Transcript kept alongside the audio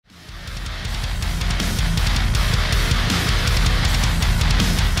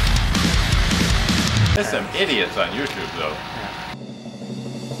Just some idiots on YouTube, though.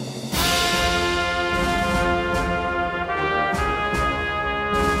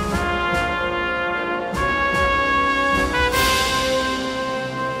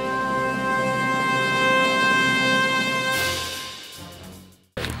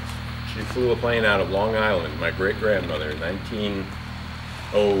 She flew a plane out of Long Island, my great-grandmother,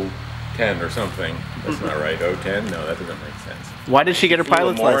 1910 or something. That's not right, 010? No, that doesn't make sense. Why did she get her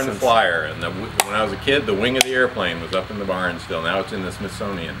pilot's license? Morin Flyer, and when I was a kid, the wing of the airplane was up in the barn still. Now it's in the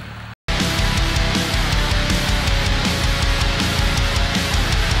Smithsonian.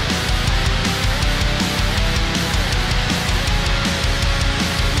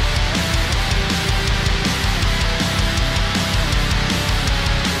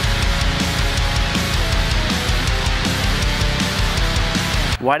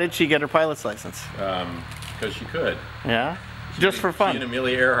 Why did she get her pilot's license? Because she could. Yeah? Just for fun? She and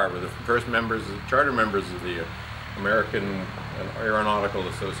Amelia Earhart were the first members, charter members of the American Aeronautical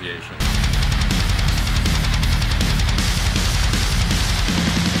Association.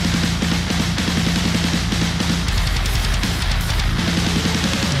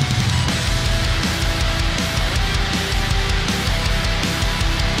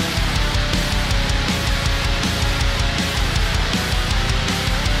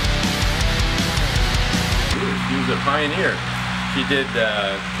 She was a pioneer. She did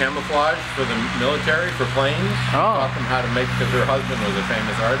camouflage for the military, for planes. Oh. Taught them how to make, because her husband was a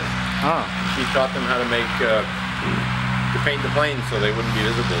famous artist. Oh. She taught them how to make, to paint the planes so they wouldn't be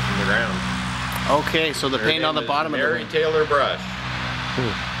visible from the ground. Okay, so the paint on the bottom of the Mary Taylor Brush.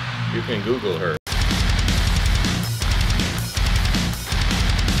 You can Google her.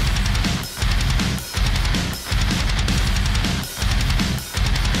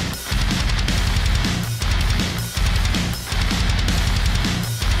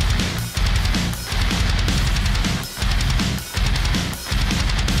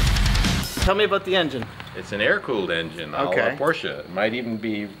 Tell me about the engine. It's an air-cooled engine, a la Porsche. It might even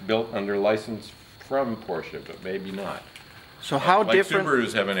be built under license from Porsche, but maybe not. So how like different?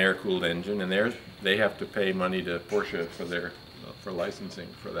 Subarus have an air-cooled engine, and they have to pay money to Porsche for licensing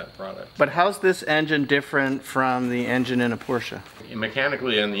for that product. But how's this engine different from the engine in a Porsche?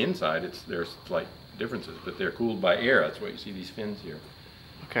 Mechanically on the inside, there's slight differences, but they're cooled by air. That's why you see these fins here.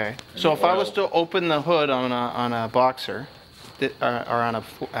 Okay. So if I was to open the hood on a Boxer, or on a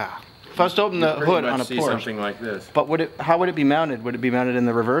if I was to open the hood on a see Porsche, something like this. but how would it be mounted? Would it be mounted in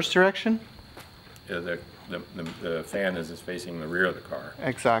the reverse direction? Yeah, the fan is facing the rear of the car.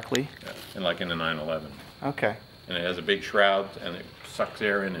 Exactly. Yeah, and like in the 911. Okay. And it has a big shroud, and it sucks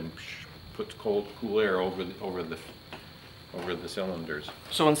air in and puts cool air over the cylinders.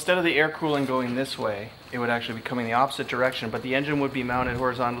 So instead of the air cooling going this way, it would actually be coming the opposite direction, but the engine would be mounted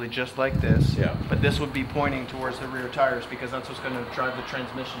horizontally just like this. Yeah. But this would be pointing towards the rear tires because that's what's going to drive the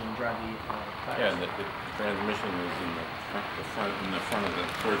transmission and drive the tires. Yeah, and the transmission is in the front of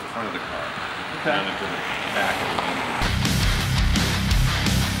towards the front of the car. Okay. Down into the back of the engine.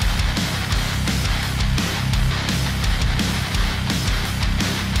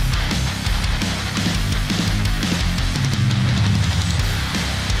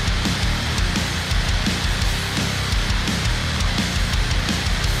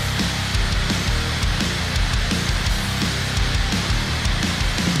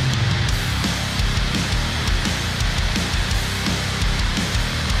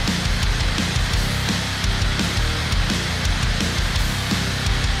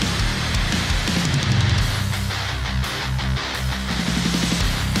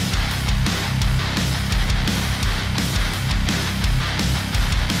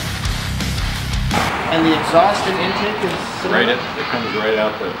 And the exhaust and intake is similar? It comes right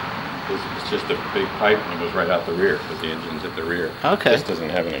out it's just a big pipe and it goes right out the rear, but the engine's at the rear. Okay. This doesn't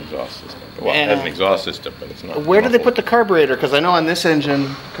have an exhaust system. Well, it has an exhaust system, but it's not. Where do they put the carburetor? Because I know on this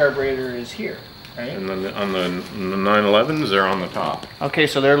engine, carburetor is here, right? And then on the 911s, they're on the top. Okay,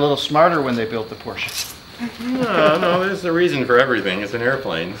 so they're a little smarter when they built the Porsche. No, there's a reason for everything. It's an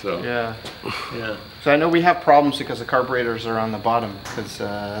airplane, so. Yeah. Yeah. So I know we have problems because the carburetors are on the bottom because,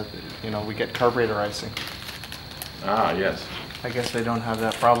 we get carburetor icing. Ah, yes. I guess they don't have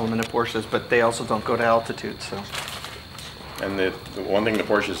that problem in the Porsches, but they also don't go to altitude, so. And the one thing the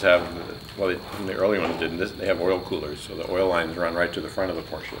Porsches have, well, the early ones didn't, they have oil coolers, so the oil lines run right to the front of the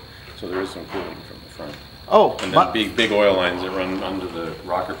Porsche. So there is some cooling from the front. Oh. And then big oil lines that run under the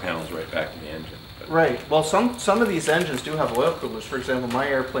rocker panels right back to the engine. Right. Well, some of these engines do have oil coolers. For example, my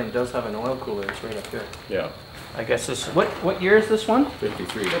airplane does have an oil cooler. It's right up here. Yeah. I guess this. What year is this one?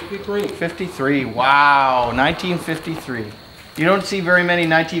 53. 53. 53. Wow. 1953. You don't see very many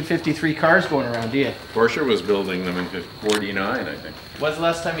 1953 cars going around, do you? Porsche was building them in 49, I think. When's the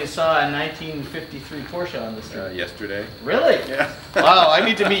last time you saw a 1953 Porsche on the street? Yesterday. Really? Yeah. Wow, I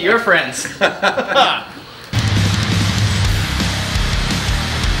need to meet your friends.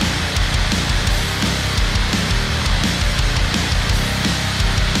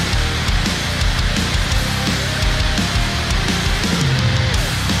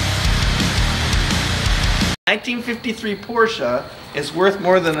 1953 Porsche is worth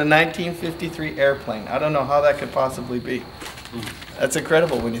more than a 1953 airplane. I don't know how that could possibly be. That's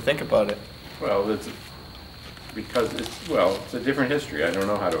incredible when you think about it. Well, it's because it's a different history. I don't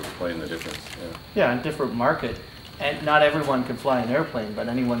know how to explain the difference. Yeah, a different market. And not everyone can fly an airplane, but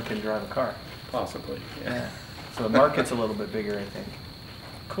anyone can drive a car. Possibly, yeah. So the market's a little bit bigger, I think.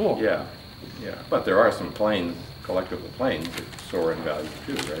 Cool. Yeah, yeah. But there are some planes, collectible planes, that soar in value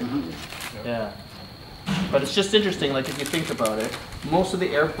too, right? Yeah. But it's just interesting, like if you think about it, most of the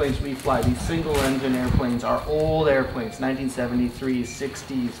airplanes we fly, these single engine airplanes, are old airplanes, 1973s,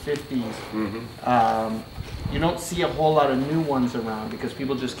 60s, 50s. You don't see a whole lot of new ones around because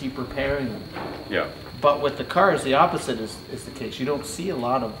people just keep repairing them. Yeah. But with the cars, the opposite is the case. You don't see a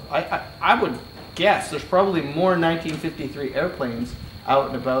lot of, I would guess there's probably more 1953 airplanes out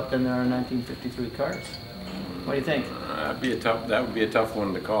and about than there are 1953 cars. What do you think? That would be a tough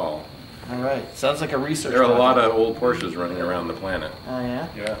one to call. All right. Sounds like a research. There are a lot of old Porsches running around the planet. Oh, yeah?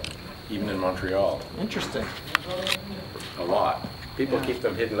 Yeah. Even in Montreal. Interesting. A lot. People keep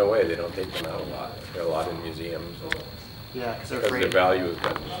them hidden away. They don't take them out a lot. There are a lot in museums. Yeah, because they're Because afraid. their value has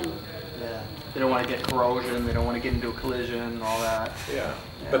gotten too. Yeah. They don't want to get corrosion. They don't want to get into a collision and all that. Yeah.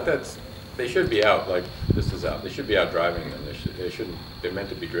 But they should be out like this is out. They should be out driving them. They shouldn't. They're meant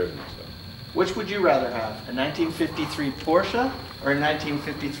to be driven. So. Which would you rather have, a 1953 Porsche or a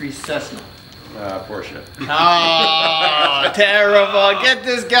 1953 Cessna? Porsche. Oh, terrible! Get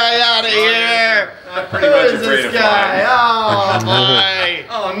this guy out of here! I'm pretty much afraid of flying. Oh my!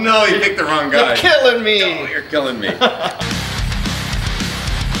 Oh no, you picked the wrong guy. You're killing me! Oh, you're killing me.